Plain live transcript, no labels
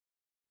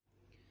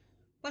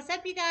What's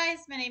up, you guys?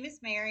 My name is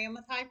Mary. I'm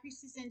with High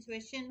Priestess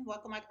Intuition.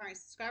 Welcome, my current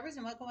subscribers,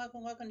 and welcome,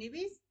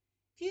 newbies.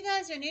 If you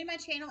guys are new to my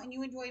channel and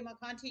you enjoy my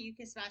content, you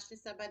can smash the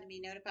sub button to be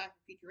notified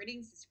for future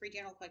readings. It's a free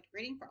general collective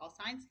reading for all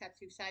signs,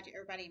 Capricorn,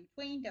 Sagittarius, everybody in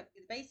between. Don't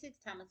forget the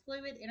basics. Time is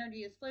fluid.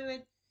 Energy is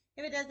fluid.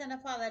 If it doesn't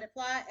apply, let it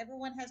fly.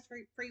 Everyone has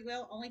free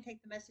will. Only take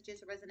the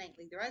messages that resonate.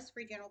 Leave the rest.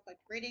 Free general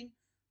collective reading.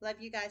 Love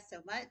you guys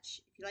so much.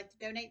 If you'd like to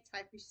donate,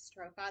 High Priestess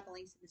Tarot 5. The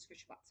links in the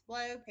description box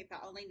below.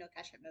 PayPal only. No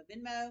Cash App, no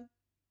Venmo.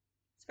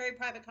 It's a very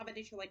private,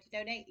 confidential way to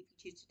donate if you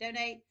choose to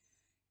donate.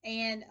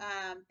 And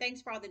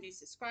thanks for all the new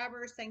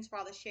subscribers. Thanks for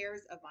all the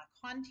shares of my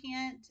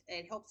content.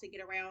 It helps it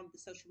get around the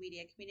social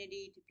media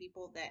community to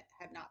people that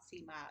have not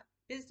seen my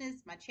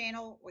business, my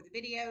channel, or the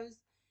videos.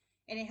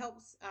 And it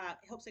helps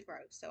it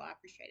grow. So I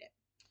appreciate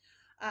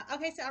it.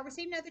 Okay, so I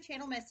received another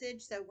channel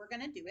message, so we're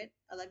gonna do it.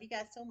 I love you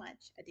guys so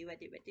much. I do.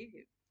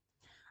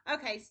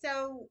 Okay,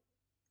 so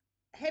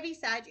heavy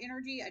Sag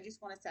energy, I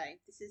just want to say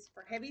this is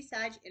for heavy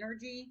Sag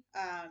energy,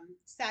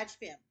 Sag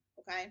Fem,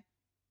 okay?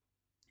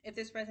 If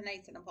this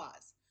resonates and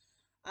applies.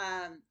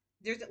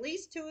 There's at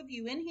least two of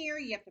you in here.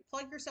 You have to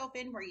plug yourself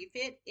in where you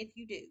fit if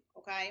you do,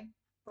 okay?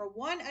 For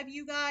one of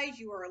you guys,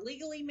 you are a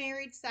legally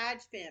married Sag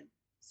Fem.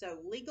 So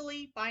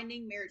legally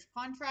binding marriage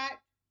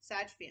contract,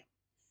 Sag Fem.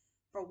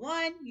 For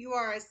one, you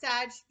are a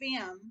Sag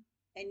Fem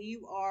and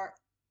you are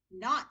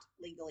not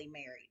legally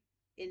married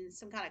in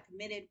some kind of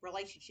committed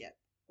relationship,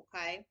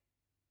 okay?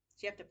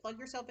 So you have to plug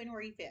yourself in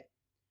where you fit.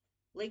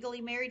 Legally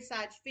married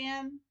Sag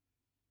Fem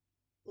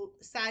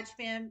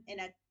in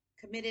a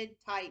committed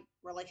type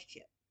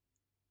relationship.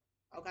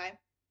 Okay.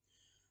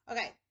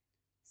 Okay.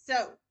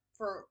 So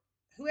for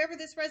whoever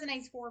this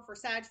resonates for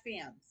Sag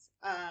Fems,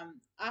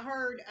 I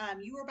heard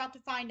you were about to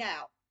find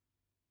out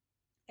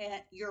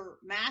your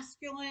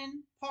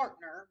masculine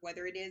partner,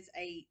 whether it is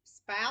a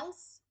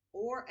spouse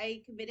or a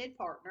committed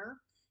partner,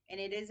 and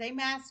it is a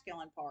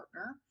masculine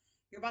partner.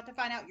 You're about to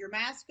find out your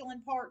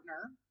masculine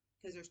partner,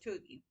 because there's two of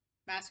you,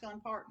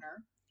 masculine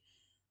partner,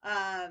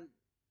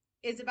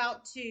 is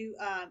about to,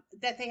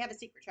 that they have a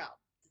secret child.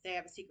 They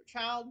have a secret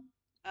child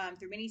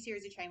through many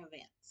series of chain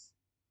events.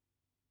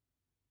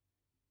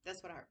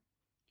 That's what I heard.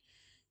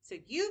 So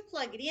you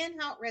plug it in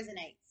how it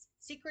resonates.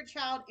 Secret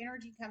child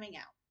energy coming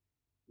out.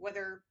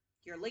 Whether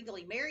you're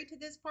legally married to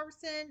this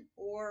person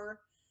or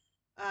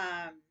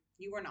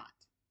you are not.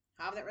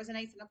 However that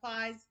resonates and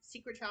applies,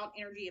 secret child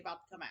energy about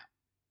to come out.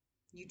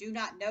 You do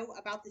not know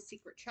about the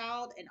secret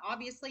child, and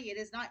obviously it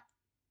is not,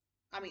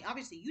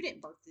 obviously you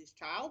didn't birth this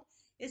child.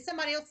 It's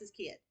somebody else's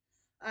kid.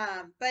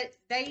 But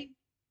they,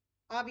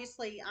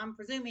 obviously, I'm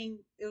presuming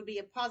it would be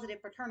a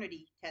positive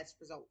paternity test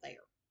result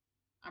there.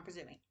 I'm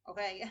presuming,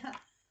 okay?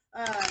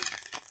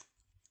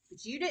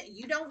 But you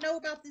don't know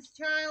about this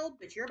child,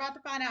 but you're about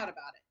to find out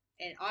about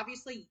it. And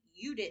obviously,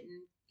 you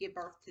didn't give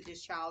birth to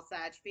this child,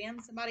 Sag Fem.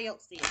 Somebody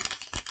else did.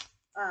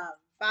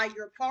 By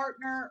your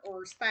partner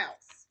or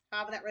spouse,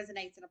 however that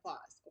resonates and applies,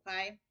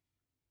 okay?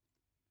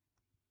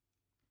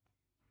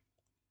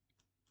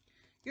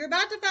 You're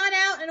about to find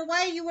out in a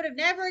way you would have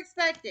never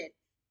expected.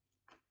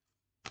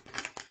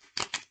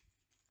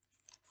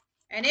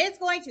 And it's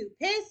going to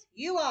piss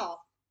you off.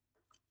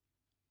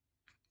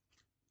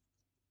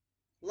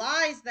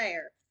 Lies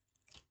there.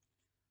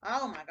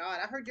 Oh my God.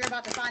 I heard you're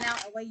about to find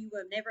out a way you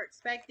would have never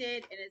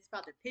expected, and it's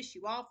about to piss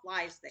you off.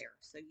 Lies there.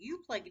 So you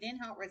plug it in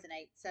how it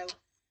resonates. So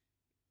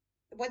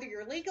whether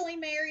you're legally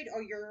married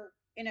or you're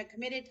in a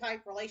committed type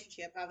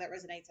relationship, how that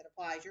resonates and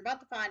applies, you're about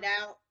to find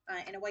out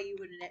in a way you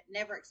would have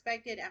never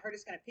expected. I heard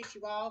it's going to piss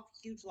you off.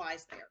 Huge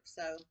lies there.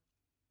 So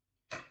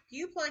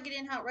you plug it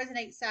in how it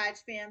resonates, Sag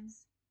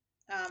Fems.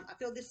 I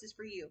feel this is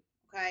for you,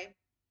 okay?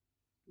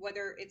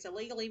 Whether it's a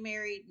legally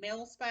married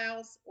male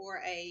spouse or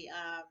a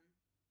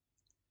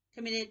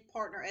committed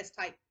partner S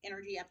type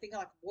energy. I'm thinking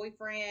like a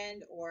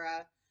boyfriend or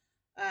a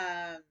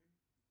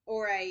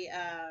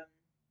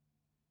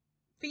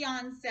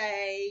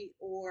fiance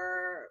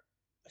or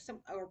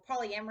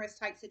polyamorous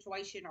type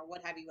situation or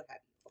what have you.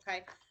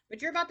 Okay,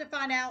 but you're about to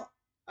find out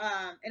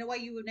in a way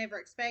you would never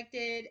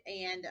expected,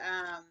 and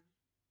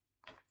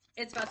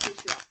it's about to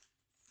piss you off.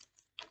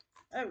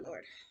 Oh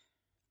Lord.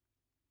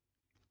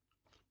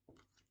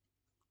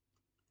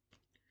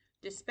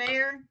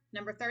 Despair,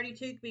 number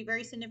 32 could be a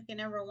very significant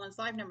number in one's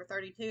life. Number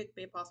 32, it could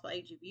be a possible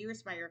age of you or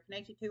somebody you're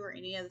connected to or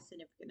any other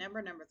significant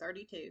number. Number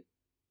 32.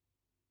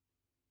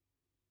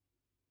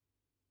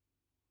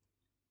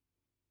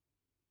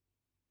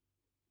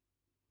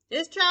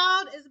 This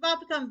child is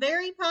about to become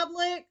very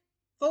public,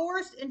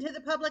 forced into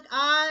the public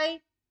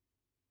eye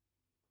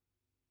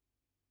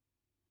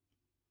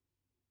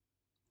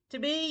to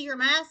be your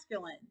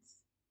masculines.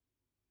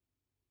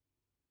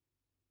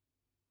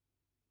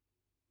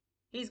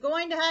 He's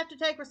going to have to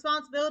take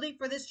responsibility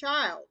for this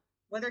child,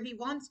 whether he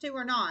wants to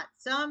or not.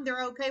 Some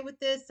they're okay with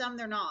this, some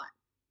they're not.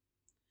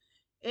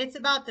 It's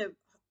about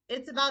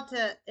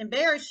to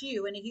embarrass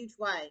you in a huge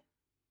way.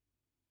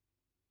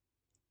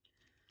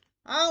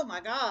 Oh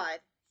my God.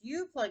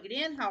 You plug it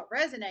in how it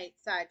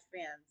resonates, Sag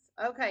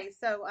Fems. Okay,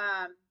 so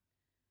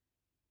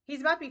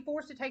he's about to be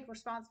forced to take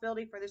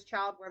responsibility for this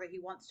child whether he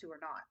wants to or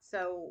not.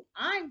 So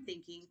I'm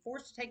thinking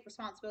forced to take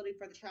responsibility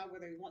for the child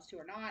whether he wants to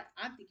or not.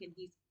 I'm thinking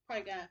he's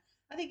probably gonna.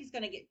 I think he's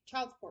gonna get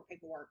child support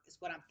paperwork. Is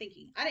what I'm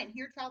thinking. I didn't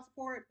hear child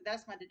support, but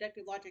that's my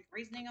deductive logic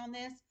reasoning on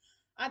this.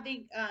 I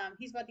think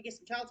he's about to get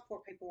some child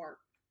support paperwork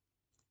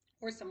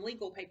or some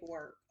legal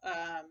paperwork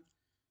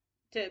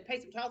to pay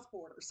some child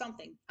support or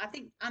something.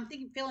 I'm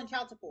thinking feeling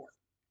child support,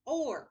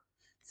 or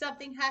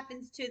something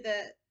happens to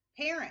the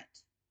parent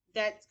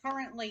that's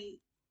currently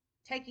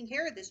taking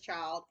care of this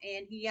child,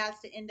 and he has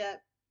to end up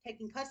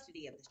taking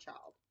custody of this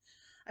child.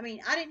 I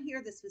mean, I didn't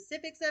hear the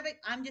specifics of it.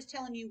 I'm just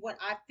telling you what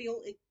I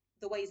feel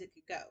the ways it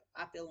could go.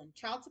 I feel in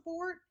child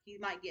support, he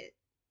might get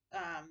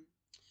um,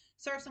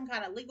 serve some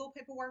kind of legal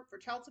paperwork for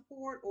child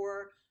support,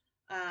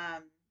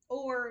 um,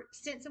 or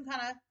sent some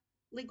kind of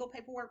legal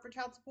paperwork for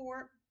child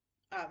support,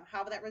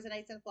 however that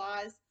resonates and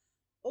applies,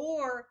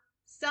 or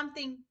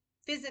something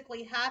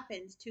physically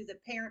happens to the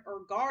parent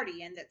or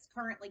guardian that's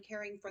currently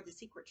caring for the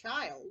secret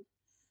child,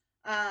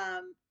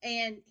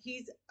 and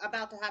he's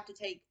about to have to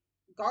take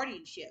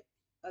guardianship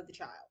of the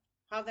child,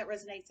 how that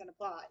resonates and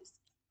applies.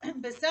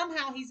 But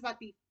somehow he's about to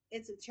be,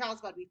 it's the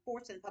child's about to be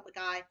forced in the public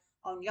eye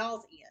on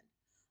y'all's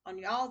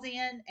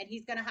end, and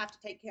he's going to have to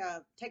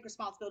take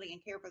responsibility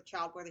and care for the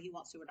child whether he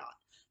wants to or not.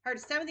 Heard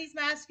some of these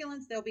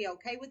masculines, they'll be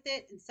okay with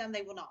it, and some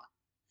they will not.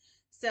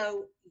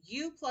 So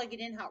you plug it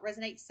in how it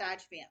resonates, Sag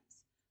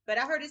Fems. But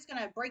I heard it's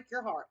going to break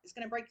your heart. It's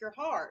going to break your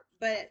heart.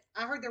 But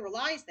I heard there were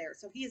lies there.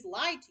 So he has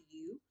lied to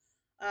you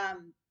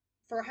um,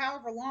 for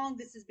however long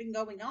this has been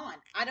going on.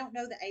 I don't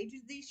know the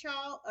ages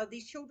of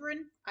these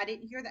children. I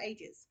didn't hear the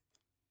ages.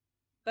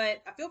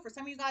 But I feel for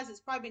some of you guys,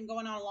 it's probably been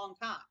going on a long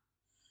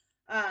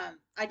time.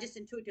 I just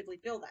intuitively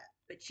feel that.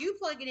 But you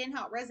plug it in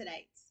how it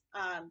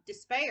resonates.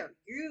 Despair.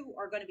 You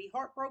are going to be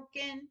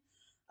heartbroken.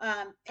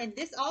 And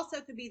this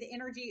also could be the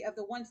energy of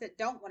the ones that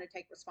don't want to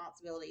take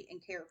responsibility and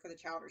care for the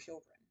child or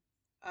children.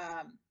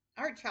 I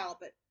heard child,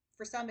 but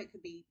for some it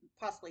could be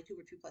possibly 2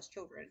 or 2 plus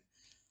children.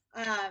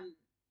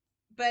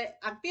 But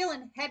I'm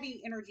feeling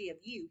heavy energy of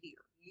you here.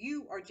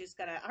 You are just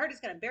gonna. I heard it's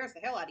gonna embarrass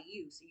the hell out of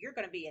you. So you're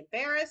gonna be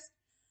embarrassed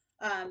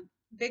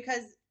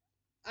because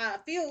I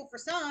feel for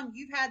some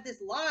you've had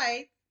this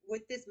life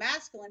with this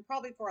masculine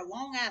probably for a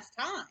long ass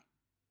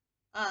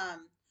time.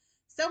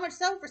 So much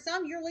so for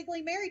some you're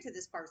legally married to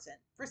this person.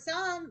 For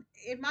some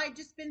it might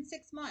just been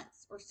 6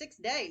 months or 6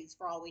 days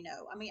for all we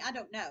know. I mean, I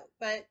don't know,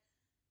 but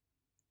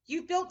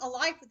you've built a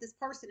life with this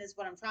person is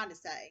what I'm trying to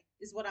say,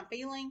 is what I'm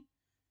feeling.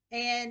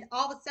 And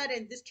all of a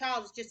sudden this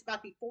child is just about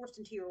to be forced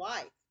into your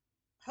life.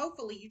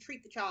 Hopefully you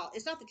treat the child.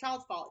 It's not the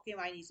child's fault if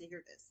anybody needs to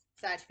hear this.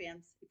 Sag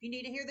Fems. If you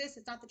need to hear this,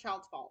 it's not the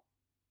child's fault.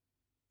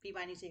 If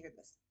anybody needs to hear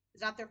this.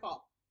 It's not their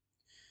fault.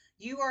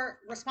 You are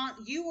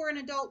an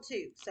adult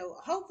too. So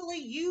hopefully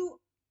you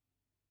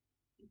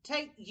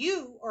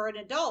are an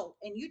adult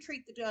and you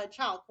treat the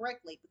child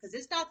correctly, because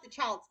it's not the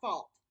child's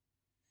fault.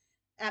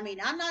 I mean,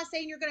 I'm not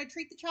saying you're going to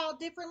treat the child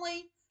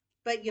differently,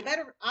 but you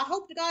better, I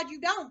hope to God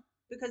you don't,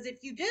 because if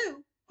you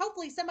do,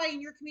 hopefully somebody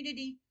in your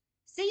community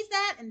sees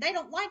that and they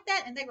don't like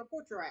that and they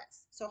report your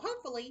ass. So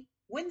hopefully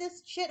when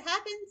this shit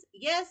happens,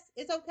 yes,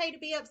 it's okay to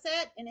be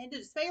upset and in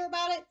despair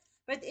about it,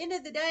 but at the end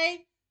of the day,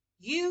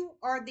 you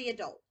are the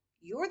adult.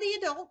 You're the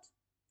adult.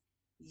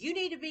 You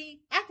need to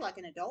act like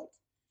an adult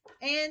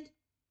and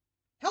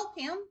help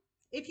him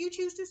if you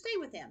choose to stay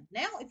with him.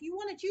 Now, if you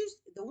want to choose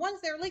the ones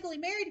that are legally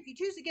married, if you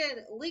choose to get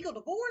a legal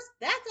divorce,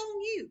 that's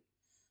on you.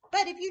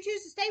 But if you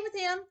choose to stay with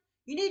him,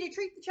 you need to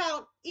treat the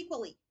child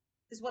equally,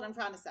 is what I'm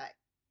trying to say.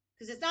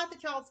 Because it's not the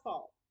child's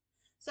fault.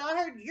 So I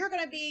heard you're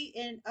going to be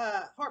in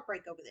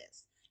heartbreak over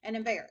this and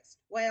embarrassed.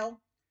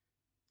 Well,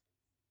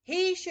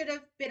 he should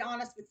have been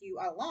honest with you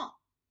all along.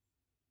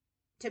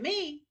 To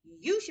me,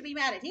 you should be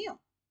mad at him.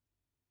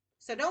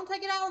 So don't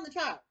take it out on the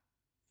child.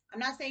 I'm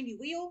not saying you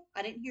will.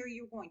 I didn't hear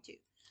you were going to.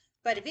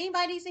 But if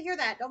anybody needs to hear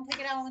that, don't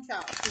take it out on the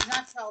child. It's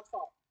not the child's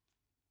fault.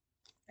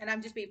 And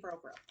I'm just being for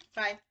real.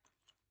 Okay?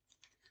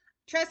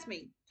 Trust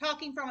me,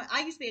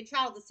 I used to be a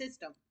child of the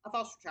system, a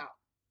foster child.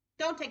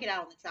 Don't take it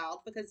out on the child,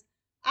 because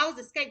I was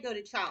a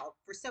scapegoated child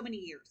for so many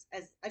years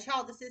as a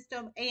child of the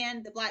system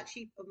and the black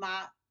sheep of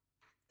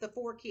the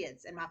 4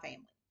 kids in my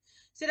family.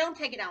 So don't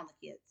take it out on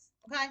the kids.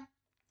 Okay?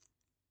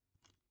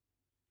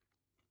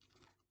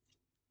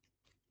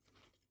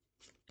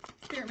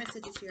 Spirit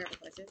messages here,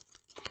 everybody.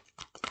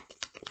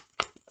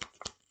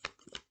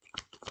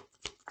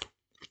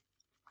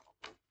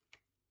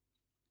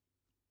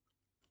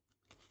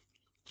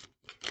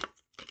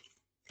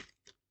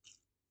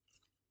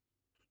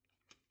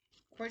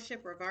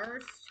 Courtship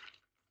reversed.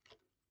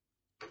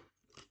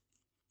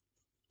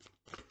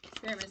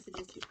 Spirit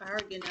messages. I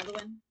heard get another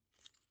one.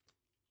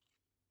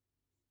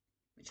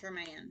 Mature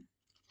man.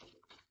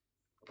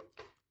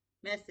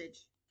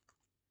 Message.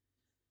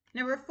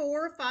 Number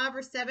 4, 5,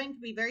 or 7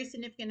 could be very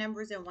significant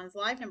numbers in one's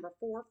life. Number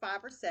 4, 5,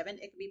 or 7.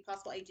 It could be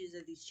possible ages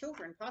of these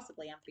children.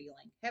 Possibly, I'm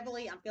feeling.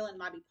 Heavily, I'm feeling it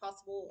might be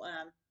possible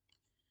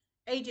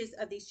ages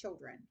of these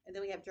children. And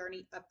then we have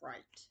journey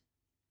upright.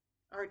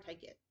 Or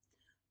take it.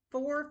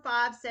 4,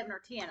 5, 7,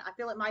 or 10. I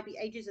feel it might be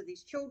ages of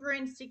these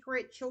children,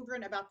 secret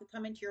children about to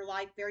come into your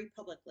life very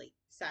publicly,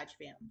 Sag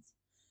Fems.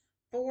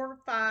 4,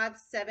 5,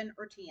 7,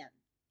 or 10.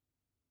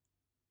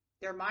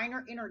 They're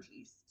minor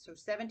energies, so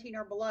 17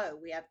 or below.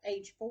 We have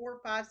age 4,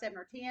 5, 7,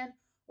 or 10,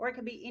 or it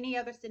could be any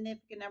other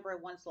significant number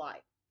in one's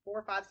life.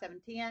 4, 5,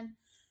 7, 10.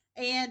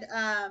 And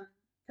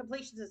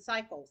completions of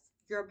cycles.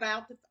 You're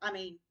about to,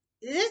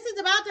 this is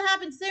about to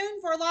happen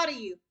soon for a lot of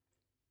you.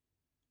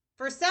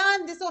 For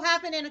some, this will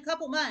happen in a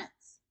couple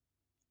months.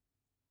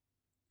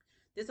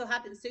 This will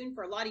happen soon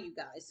for a lot of you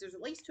guys. There's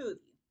at least 2 of you.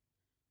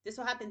 This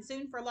will happen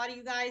soon for a lot of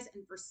you guys,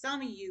 and for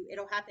some of you,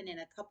 it'll happen in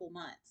a couple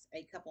months.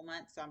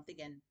 So I'm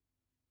thinking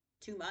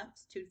 2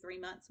 months, 2 to 3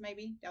 months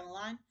maybe down the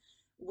line.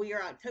 We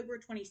are October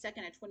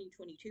 22nd of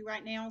 2022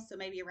 right now, so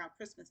maybe around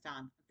Christmas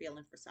time, I'm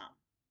feeling for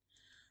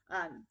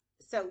some.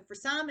 So for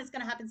some, it's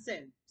going to happen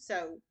soon.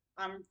 So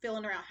I'm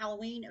feeling around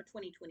Halloween of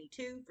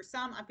 2022. For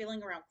some, I'm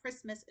feeling around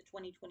Christmas of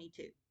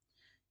 2022.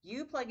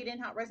 You plug it in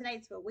how it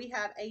resonates, but we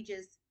have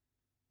ages.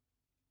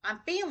 I'm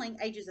feeling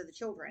ages of the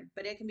children,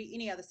 but it can be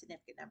any other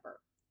significant number.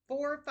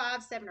 4,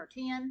 5, 7, or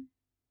 10.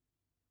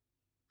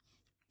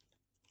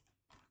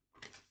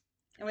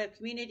 And we have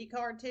community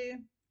card too.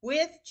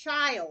 With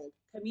child.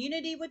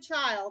 Community with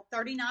child.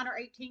 39 or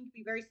 18 can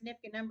be very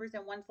significant numbers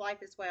in one's life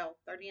as well.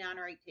 39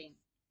 or 18.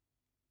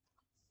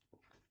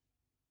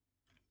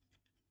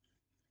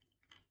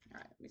 All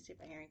right, let me see if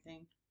I hear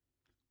anything.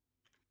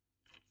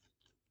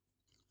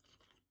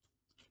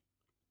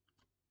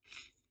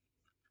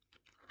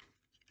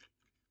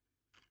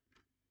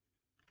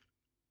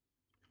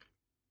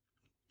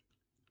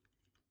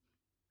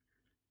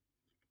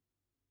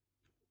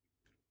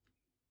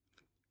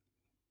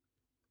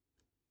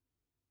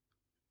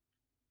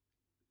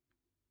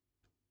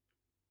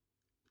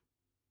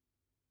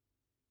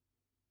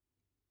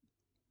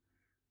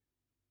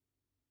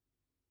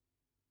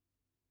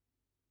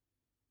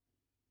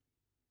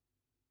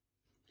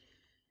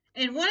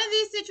 In one of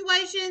these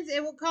situations,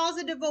 it will cause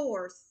a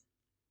divorce.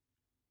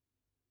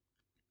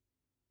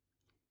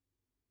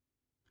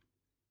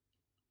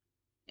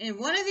 In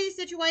one of these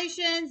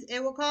situations,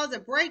 it will cause a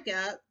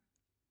breakup.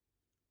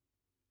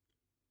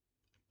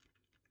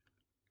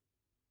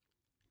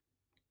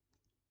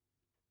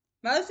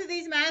 Most of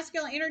these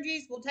masculine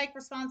energies will take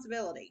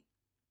responsibility.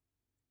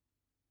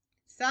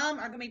 Some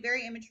are going to be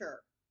very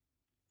immature.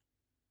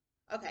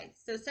 Okay,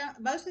 so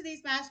most of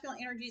these masculine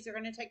energies are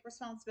going to take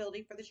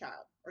responsibility for the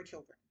child or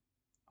children.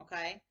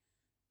 Okay,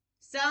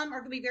 some are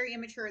going to be very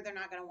immature. They're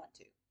not going to want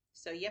to.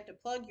 So you have to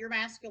plug your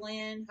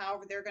masculine,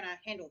 however they're going to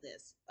handle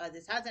this.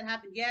 This hasn't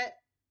happened yet,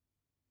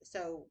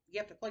 so you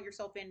have to plug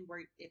yourself in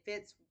where it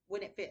fits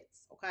when it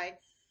fits. Okay.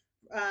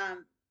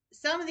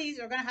 Some of these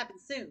are going to happen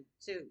soon.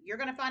 So you're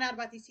going to find out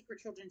about these secret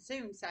children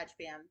soon, Sag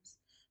Fems.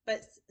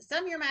 But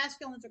some of your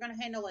masculines are going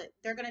to handle it.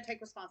 They're going to take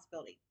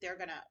responsibility. They're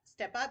going to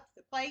step up to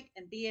the plate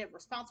and be a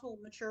responsible,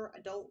 mature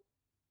adult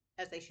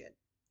as they should.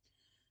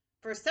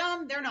 For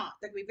some, they're not.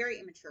 They're going to be very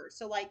immature.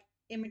 So like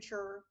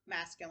immature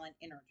masculine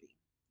energy.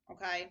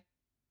 Okay.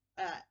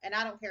 And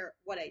I don't care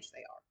what age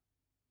they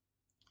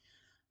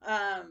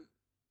are.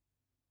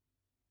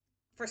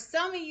 For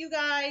some of you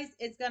guys,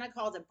 it's going to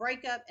cause a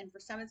breakup, and for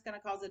some, it's going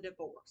to cause a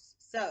divorce.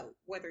 So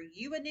whether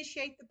you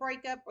initiate the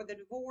breakup or the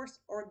divorce,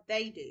 or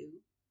they do,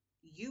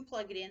 you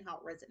plug it in how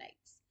it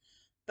resonates.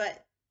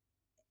 But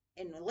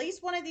in at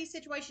least one of these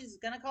situations is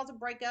going to cause a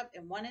breakup,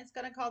 and one is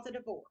going to cause a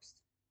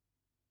divorce.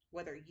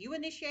 Whether you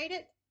initiate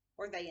it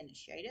or they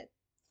initiate it.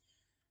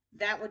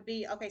 That would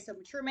be, okay, so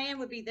mature man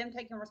would be them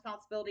taking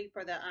responsibility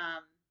for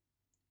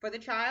the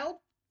child.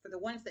 For the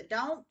ones that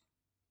don't,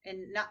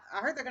 and not, I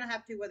heard they're going to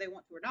have to whether they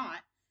want to or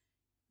not.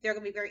 They're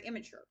going to be very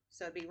immature,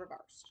 so it'd be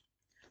reversed.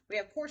 We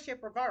have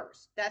courtship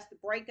reverse. That's the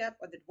breakup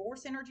or the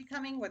divorce energy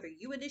coming, whether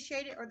you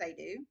initiate it or they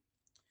do.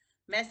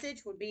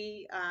 Message would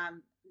be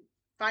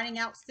finding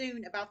out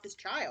soon about this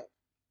child.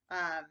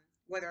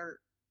 Whether,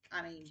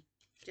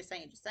 just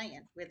saying.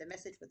 We have the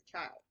message with the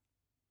child.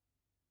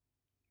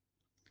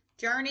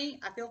 Journey,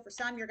 I feel for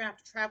some, you're going to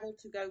have to travel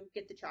to go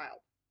get the child.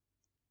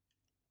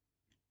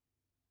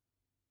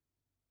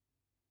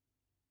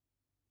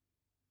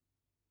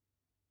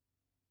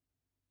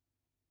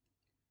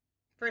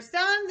 For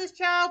some, this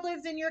child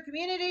lives in your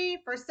community.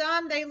 For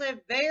some, they live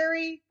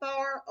very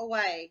far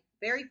away.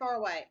 Very far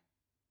away.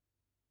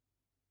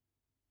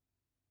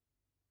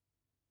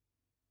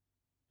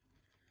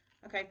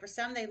 Okay, for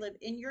some, they live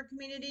in your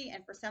community,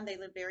 and for some, they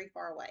live very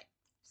far away.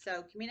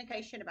 So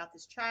communication about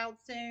this child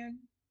soon.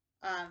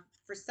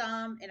 For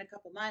some, in a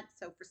couple months.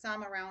 So for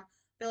some,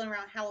 feeling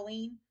around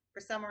Halloween.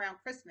 For some, around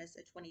Christmas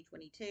of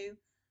 2022.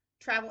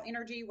 Travel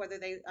energy, whether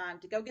they,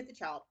 to go get the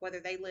child, whether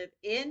they live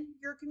in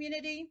your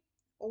community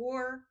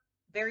or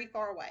very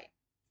far away.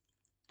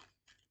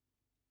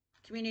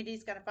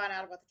 Community's going to find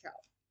out about the child.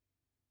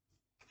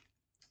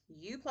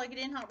 You plug it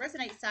in how it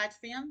resonates, Sag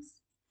Fems.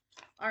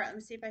 All right, let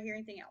me see if I hear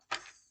anything else.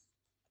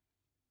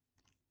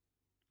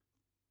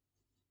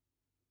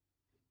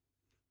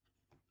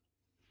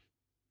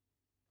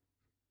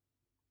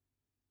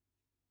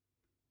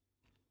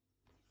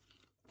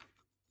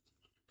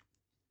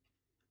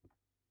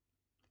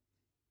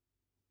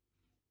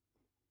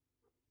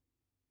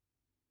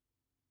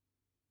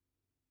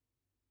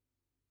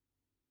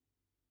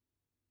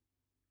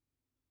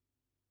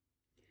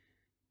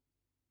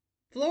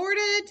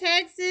 Florida,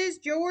 Texas,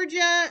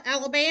 Georgia,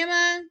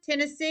 Alabama,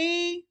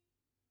 Tennessee,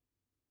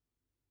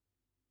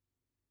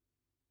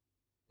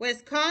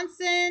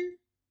 Wisconsin,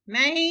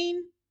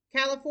 Maine,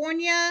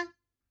 California,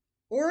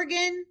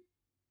 Oregon,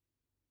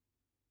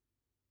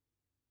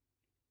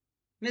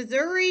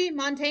 Missouri,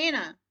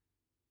 Montana,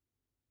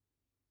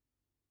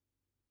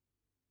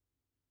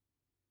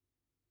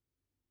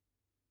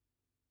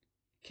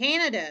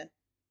 Canada,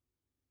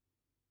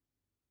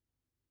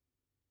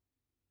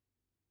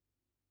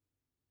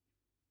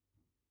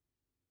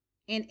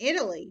 and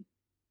Italy,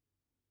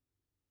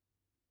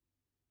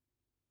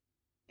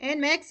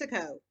 and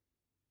Mexico.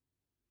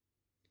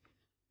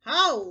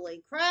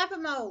 Holy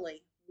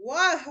crap-a-moly.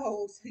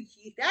 Whoa,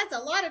 that's a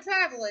lot of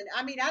traveling.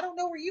 I mean, I don't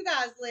know where you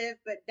guys live,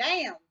 but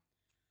damn.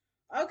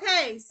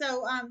 Okay,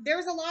 so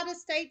there's a lot of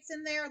states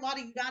in there, a lot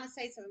of United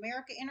States of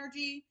America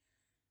energy,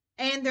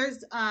 and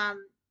there's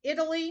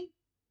Italy,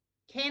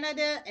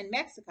 Canada, and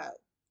Mexico.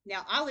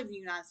 Now, I live in the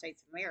United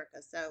States of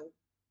America, so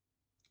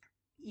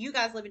you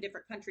guys live in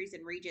different countries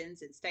and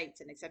regions and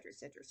states and et cetera, et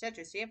cetera, et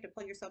cetera. So you have to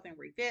plug yourself in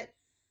where you fit.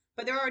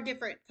 But there are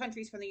different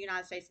countries from the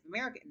United States of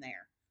America in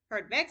there.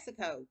 Heard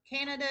Mexico,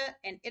 Canada,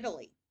 and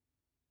Italy.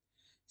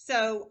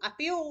 So I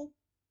feel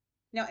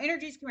now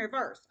energies can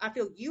reverse. I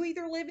feel you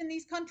either live in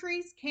these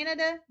countries,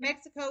 Canada,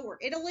 Mexico, or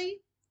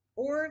Italy,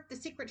 or the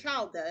secret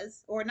child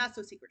does, or not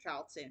so secret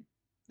child soon.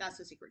 Not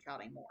so secret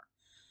child anymore.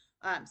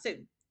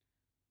 Soon.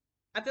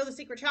 I feel the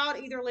secret child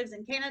either lives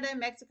in Canada,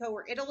 Mexico,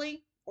 or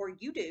Italy, or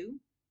you do.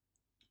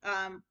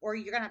 Or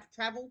you're gonna have to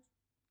travel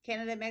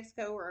Canada,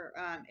 Mexico, or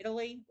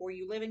Italy, or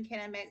you live in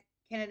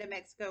Canada,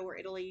 Mexico, or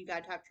Italy. You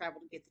got to have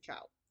travel to get the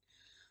child,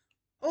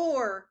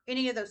 or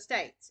any of those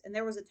states. And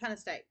there was a ton of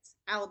states: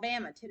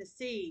 Alabama,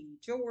 Tennessee,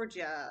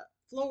 Georgia,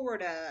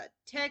 Florida,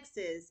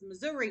 Texas,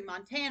 Missouri,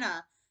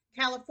 Montana,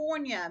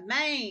 California,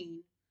 Maine.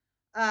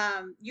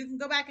 You can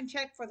go back and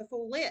check for the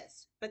full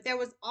list, but there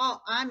was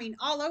all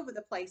over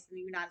the place in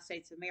the United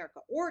States of America.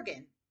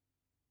 Oregon,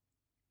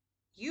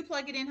 you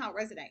plug it in how it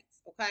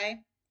resonates, okay?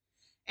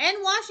 And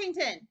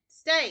Washington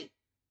State,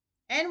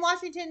 and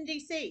Washington,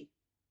 D.C.,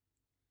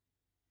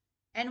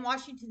 and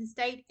Washington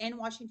State, and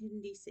Washington,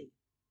 D.C.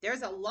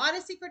 There's a lot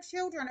of secret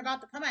children about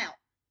to come out.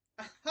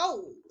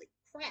 Holy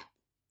crap.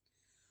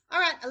 All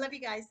right. I love you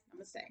guys.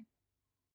 Namaste.